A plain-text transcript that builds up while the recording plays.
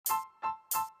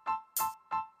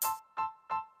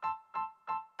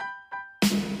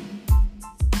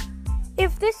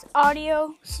this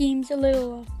audio seems a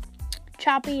little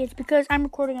choppy, it's because I'm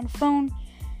recording on a phone.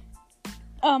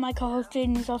 My co-host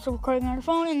Jaden is also recording on a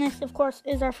phone, and this, of course,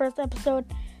 is our first episode.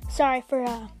 Sorry for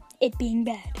it being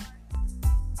bad.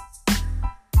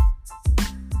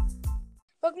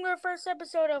 Welcome to our first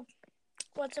episode of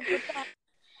What's Up With That.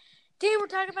 Today we're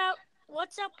talking about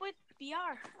what's up with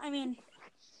VR. I mean,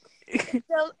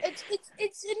 so it's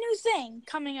a new thing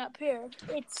coming up here.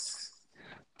 It's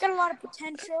got a lot of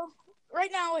potential. Right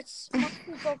now, it's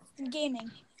mostly focused on gaming.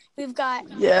 We've got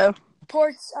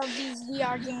ports of these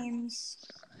VR games,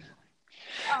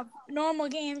 of normal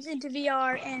games into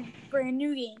VR, and brand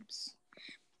new games.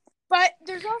 But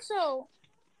there's also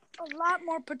a lot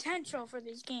more potential for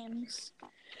these games.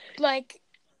 Like,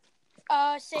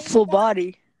 say full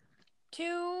body.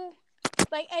 To,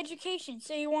 like, education.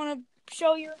 Say you want to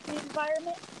show your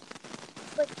environment,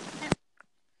 but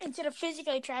instead of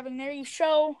physically traveling there, you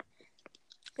show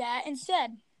that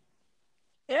instead.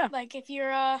 Yeah. Like if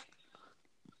you're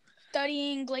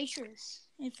studying glaciers,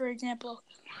 for example.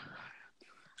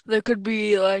 There could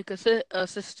be like a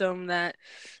system that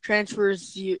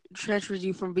transfers you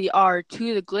from VR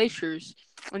to the glaciers,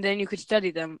 and then you could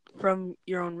study them from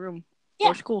your own room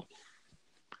or school.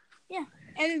 Yeah,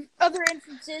 and other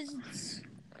instances,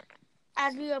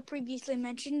 as we have previously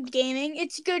mentioned, gaming.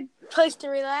 It's a good place to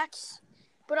relax,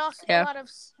 but also a lot of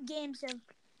games have,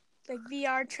 like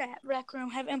VR Rec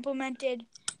Room, have implemented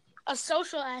a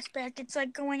social aspect. It's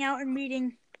like going out and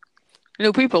meeting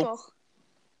new people.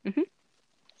 Mm-hmm.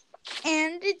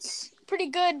 And it's pretty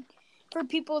good for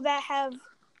people that have,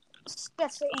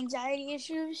 especially anxiety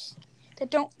issues,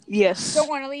 that don't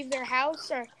want to leave their house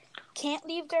or can't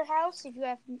leave their house. If you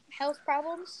have health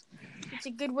problems, it's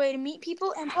a good way to meet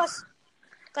people. And plus,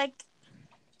 like,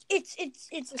 it's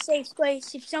a safe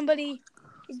place. If somebody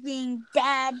is being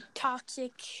bad,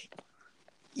 toxic,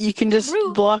 you can just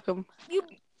block them. You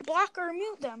block or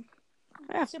mute them.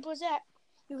 Yeah. Simple as that.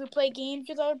 You could play games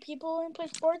with other people and play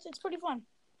sports. It's pretty fun.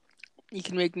 You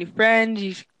can make new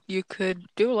friends. You could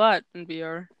do a lot in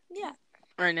VR. Yeah.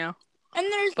 Right now. And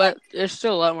there's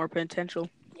still a lot more potential.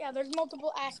 Yeah, there's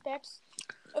multiple aspects.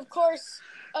 Of course,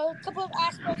 a couple of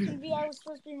aspects when VR was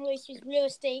first being released was real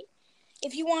estate.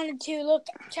 If you wanted to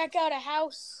check out a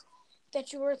house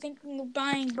that you were thinking of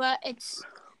buying, but it's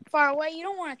far away, you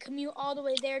don't want to commute all the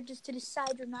way there just to decide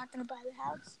you're not going to buy the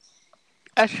house.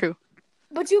 That's true.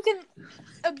 But you can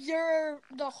observe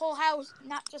the whole house,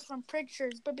 not just from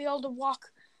pictures, but be able to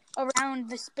walk around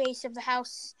the space of the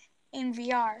house in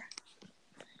VR,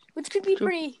 which could be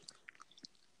pretty.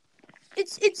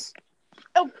 It's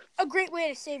a great way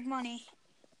to save money,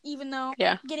 even though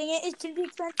getting it can be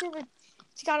expensive.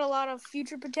 It's got a lot of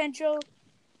future potential,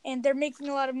 and they're making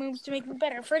a lot of moves to make it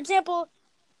better. For example,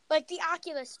 like the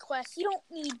Oculus Quest, you don't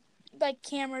need like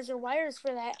cameras or wires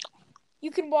for that. You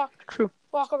can walk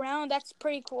around. That's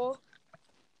pretty cool.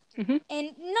 Mm-hmm.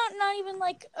 And not even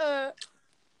like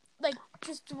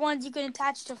just the ones you can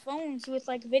attach to phones with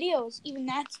like videos. Even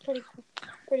that's pretty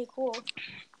cool.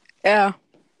 Yeah,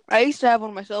 I used to have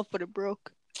one myself, but it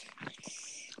broke.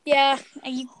 Yeah,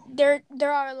 and there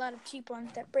are a lot of cheap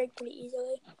ones that break pretty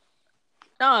easily.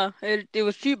 Nah, it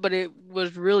was cheap, but it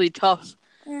was really tough.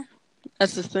 Yeah,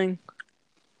 that's the thing.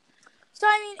 So,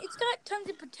 I mean, it's got tons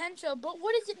of potential, but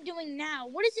what is it doing now?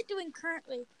 What is it doing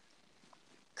currently?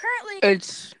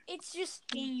 It's just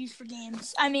being used for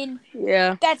games. I mean,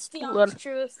 that's the honest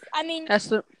truth. I mean,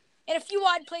 in a few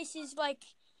odd places, like,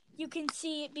 you can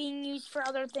see it being used for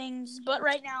other things, but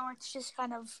right now it's just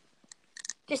kind of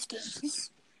just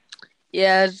games.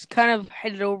 Yeah, it's kind of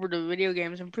headed over to video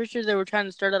games. I'm pretty sure they were trying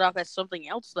to start it off as something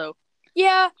else, though.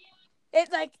 Yeah,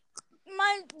 it's like,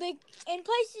 in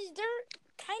places, they're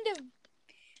kind of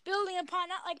building upon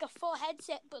not like a full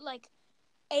headset, but like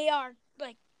AR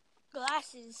like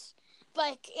glasses.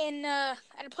 Like in at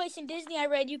a place in Disney I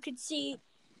read, you could see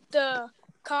the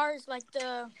cars, like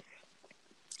the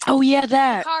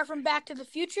car from Back to the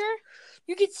Future.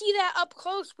 You could see that up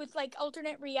close with like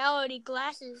alternate reality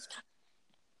glasses.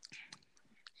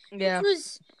 Yeah, which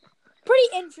was pretty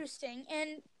interesting,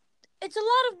 and it's a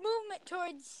lot of movement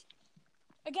towards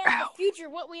the future,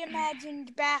 what we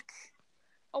imagined back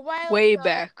a while way ago,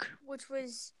 back, which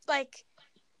was like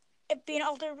it being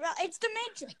altered. It's the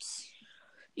Matrix.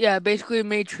 Yeah, basically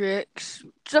Matrix.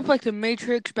 Stuff like the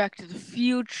Matrix, Back to the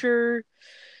Future.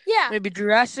 Yeah. Maybe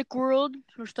Jurassic World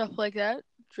or stuff like that.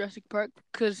 Jurassic Park.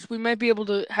 Because we might be able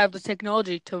to have the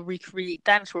technology to recreate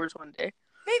dinosaurs one day.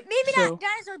 Maybe not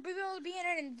dinosaurs, but be able to be in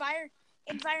an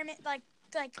environment like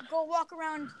go walk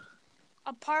around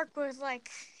a park with like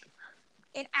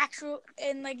in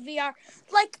like VR.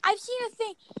 Like I've seen a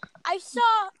thing. I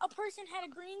saw a person had a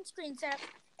green screen set up,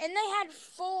 and they had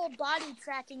full body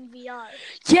tracking VR.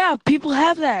 Yeah, people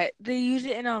have that. They use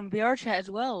it in VR chat as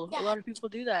well. Yeah. A lot of people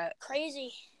do that.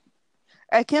 Crazy.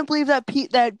 I can't believe that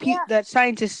that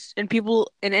scientists and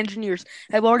people and engineers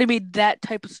have already made that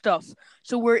type of stuff.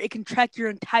 So where it can track your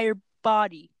entire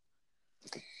body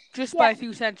just by a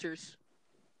few sensors.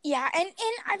 Yeah, and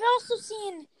I've also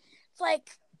seen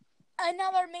like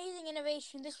another amazing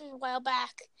innovation. This was a while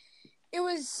back. They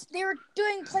were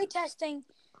doing playtesting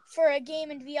for a game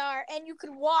in VR, and you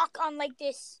could walk on like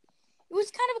this. It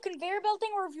was kind of a conveyor belt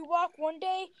thing, where if you walk one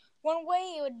way,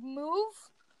 it would move,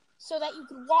 so that you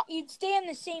could walk. You'd stay in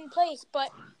the same place,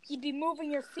 but you'd be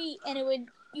moving your feet, and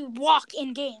you'd walk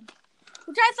in game,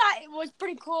 which I thought it was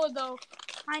pretty cool, though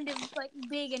kind of like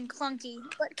big and clunky,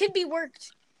 but could be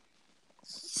worked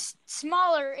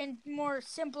smaller and more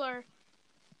simpler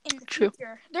in the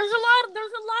future. There's a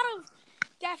lot of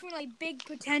definitely big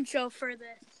potential for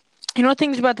this. You know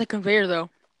things about the conveyor though?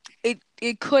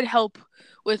 It could help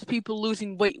with people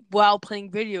losing weight while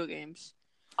playing video games.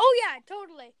 Oh yeah,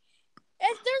 totally.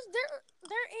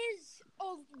 There is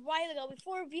a while ago,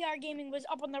 before VR gaming was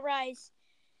up on the rise,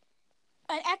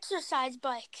 an exercise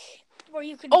bike where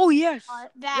you could. Oh yes,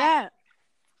 that.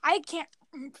 I can't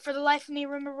for the life of me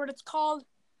remember what it's called,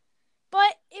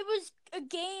 but it was a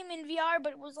game in VR.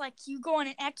 But it was like you go on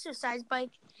an exercise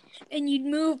bike and you'd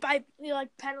move by like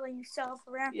pedaling yourself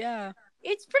around. Yeah,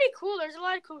 it's pretty cool. There's a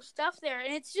lot of cool stuff there,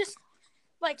 and it's just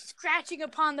like scratching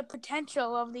upon the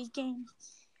potential of these games.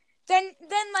 Then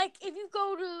like if you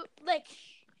go to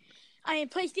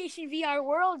PlayStation VR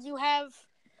World, you have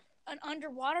an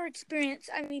underwater experience.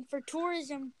 I mean, for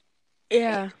tourism,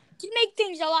 yeah, it can make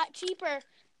things a lot cheaper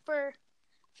for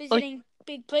visiting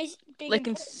big places.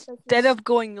 Instead of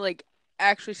going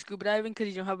actually scuba diving because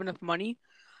you don't have enough money,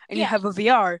 and you have a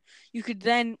VR, you could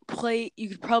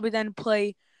probably then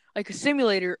play like a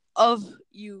simulator of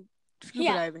you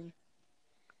scuba diving.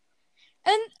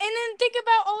 And then think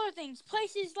about other things.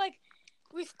 Places like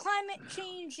with climate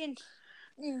change and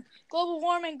global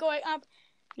warming going up,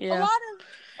 a lot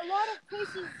of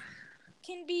places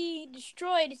can be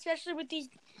destroyed, especially with these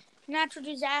natural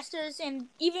disasters, and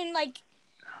even like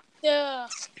the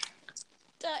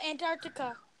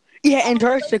Antarctica. Yeah,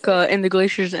 Antarctica and the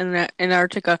glaciers in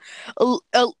Antarctica.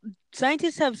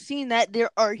 Scientists have seen that there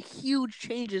are huge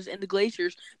changes in the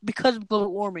glaciers because of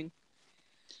global warming.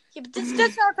 Yeah, but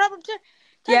that's not a problem too.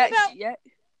 Yeah,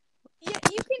 you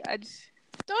can.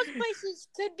 Those places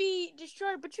could be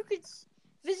destroyed, but you could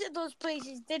visit those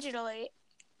places digitally.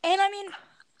 And I mean,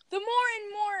 the more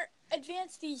and more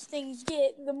advanced these things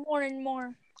get, the more and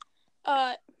more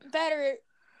better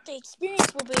the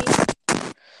experience will be.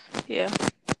 Yeah.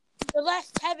 The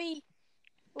less heavy.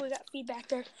 Oh, we got feedback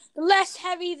there. The less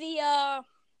heavy the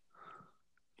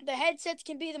headsets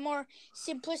can be, the more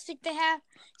simplistic they have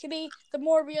to be, the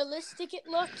more realistic it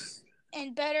looks,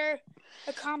 and better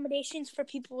accommodations for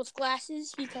people with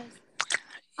glasses, because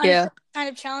it's kind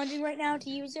of challenging right now to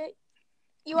use it.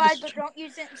 You either don't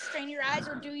use it and strain your eyes,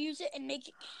 or do use it and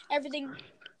make everything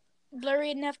blurry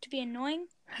enough to be annoying.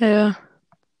 Yeah.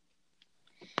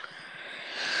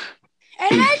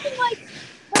 And imagine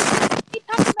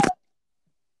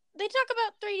they talk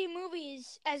about 3D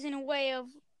movies as in a way of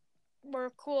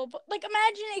were cool, but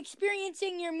imagine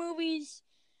experiencing your movies,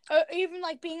 or even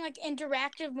being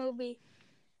interactive movie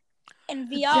in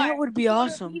VR. That would be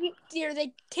awesome. Theater,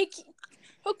 they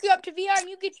hook you up to VR, and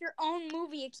you get your own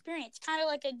movie experience, kind of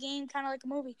like a game, kind of like a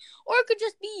movie, or it could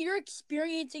just be you're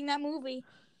experiencing that movie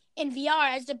in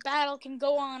VR as the battle can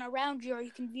go on around you, or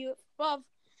you can view it above,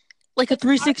 like a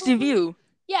 360 view.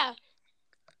 Yeah,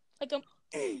 like a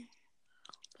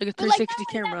 360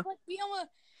 camera. That,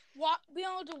 be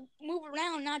able to move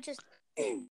around, not just.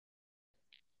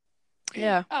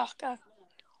 Yeah. Oh god.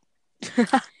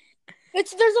 There's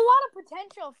a lot of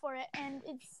potential for it, and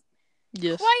it's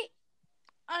quite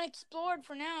unexplored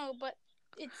for now. But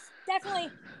it's definitely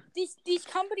these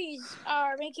companies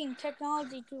are making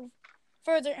technology to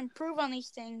further improve on these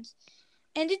things,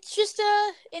 and it's just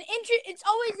it's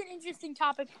always an interesting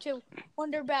topic to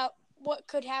wonder about what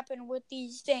could happen with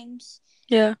these things.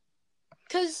 Yeah.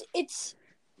 Because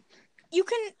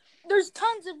there's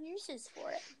tons of uses for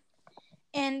it.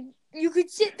 And you could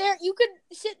sit there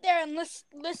and list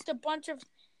a bunch of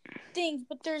things,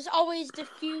 but there's always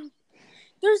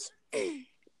there's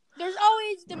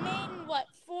always the main 4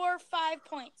 or 5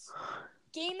 points.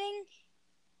 Gaming,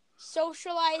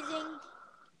 socializing,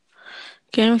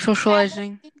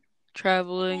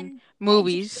 traveling,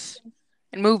 movies,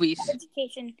 and movies.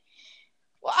 Education.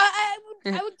 Well, I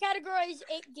would categorize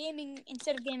gaming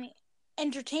instead of gaming.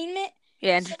 Entertainment.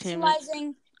 Yeah, entertainment.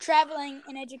 Socializing, traveling,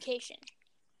 and education.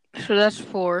 So that's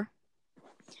 4.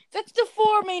 That's the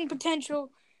 4 main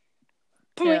potential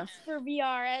points for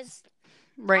VR as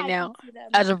right now.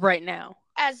 As of right now.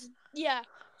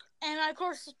 And of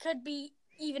course it could be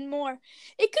even more.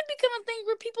 It could become a thing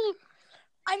where people,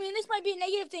 I mean, this might be a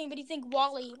negative thing, but you think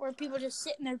WALL-E, where people just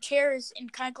sit in their chairs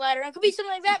and kind of glide around. It could be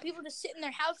something like that. People just sit in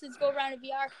their houses, go around in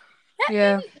VR. That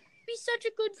may be such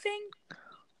a good thing.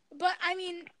 But I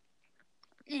mean,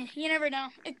 you never know.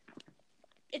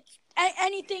 It's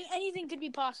anything could be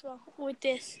possible with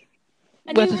this.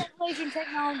 A new revelation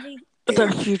technology. With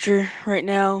our future right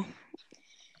now,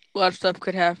 a lot of stuff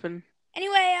could happen.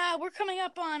 Anyway, we're coming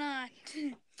up on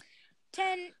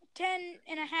 10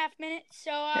 and a half minutes,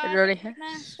 so we're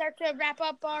gonna start to wrap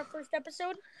up our first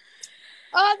episode.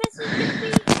 This is gonna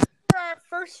be our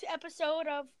first episode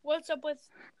of What's Up With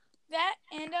That,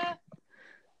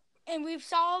 and we've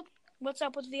solved What's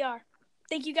Up With VR.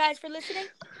 Thank you guys for listening.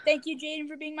 Thank you, Jaden,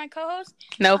 for being my co-host.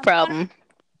 No problem.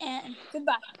 And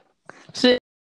goodbye. See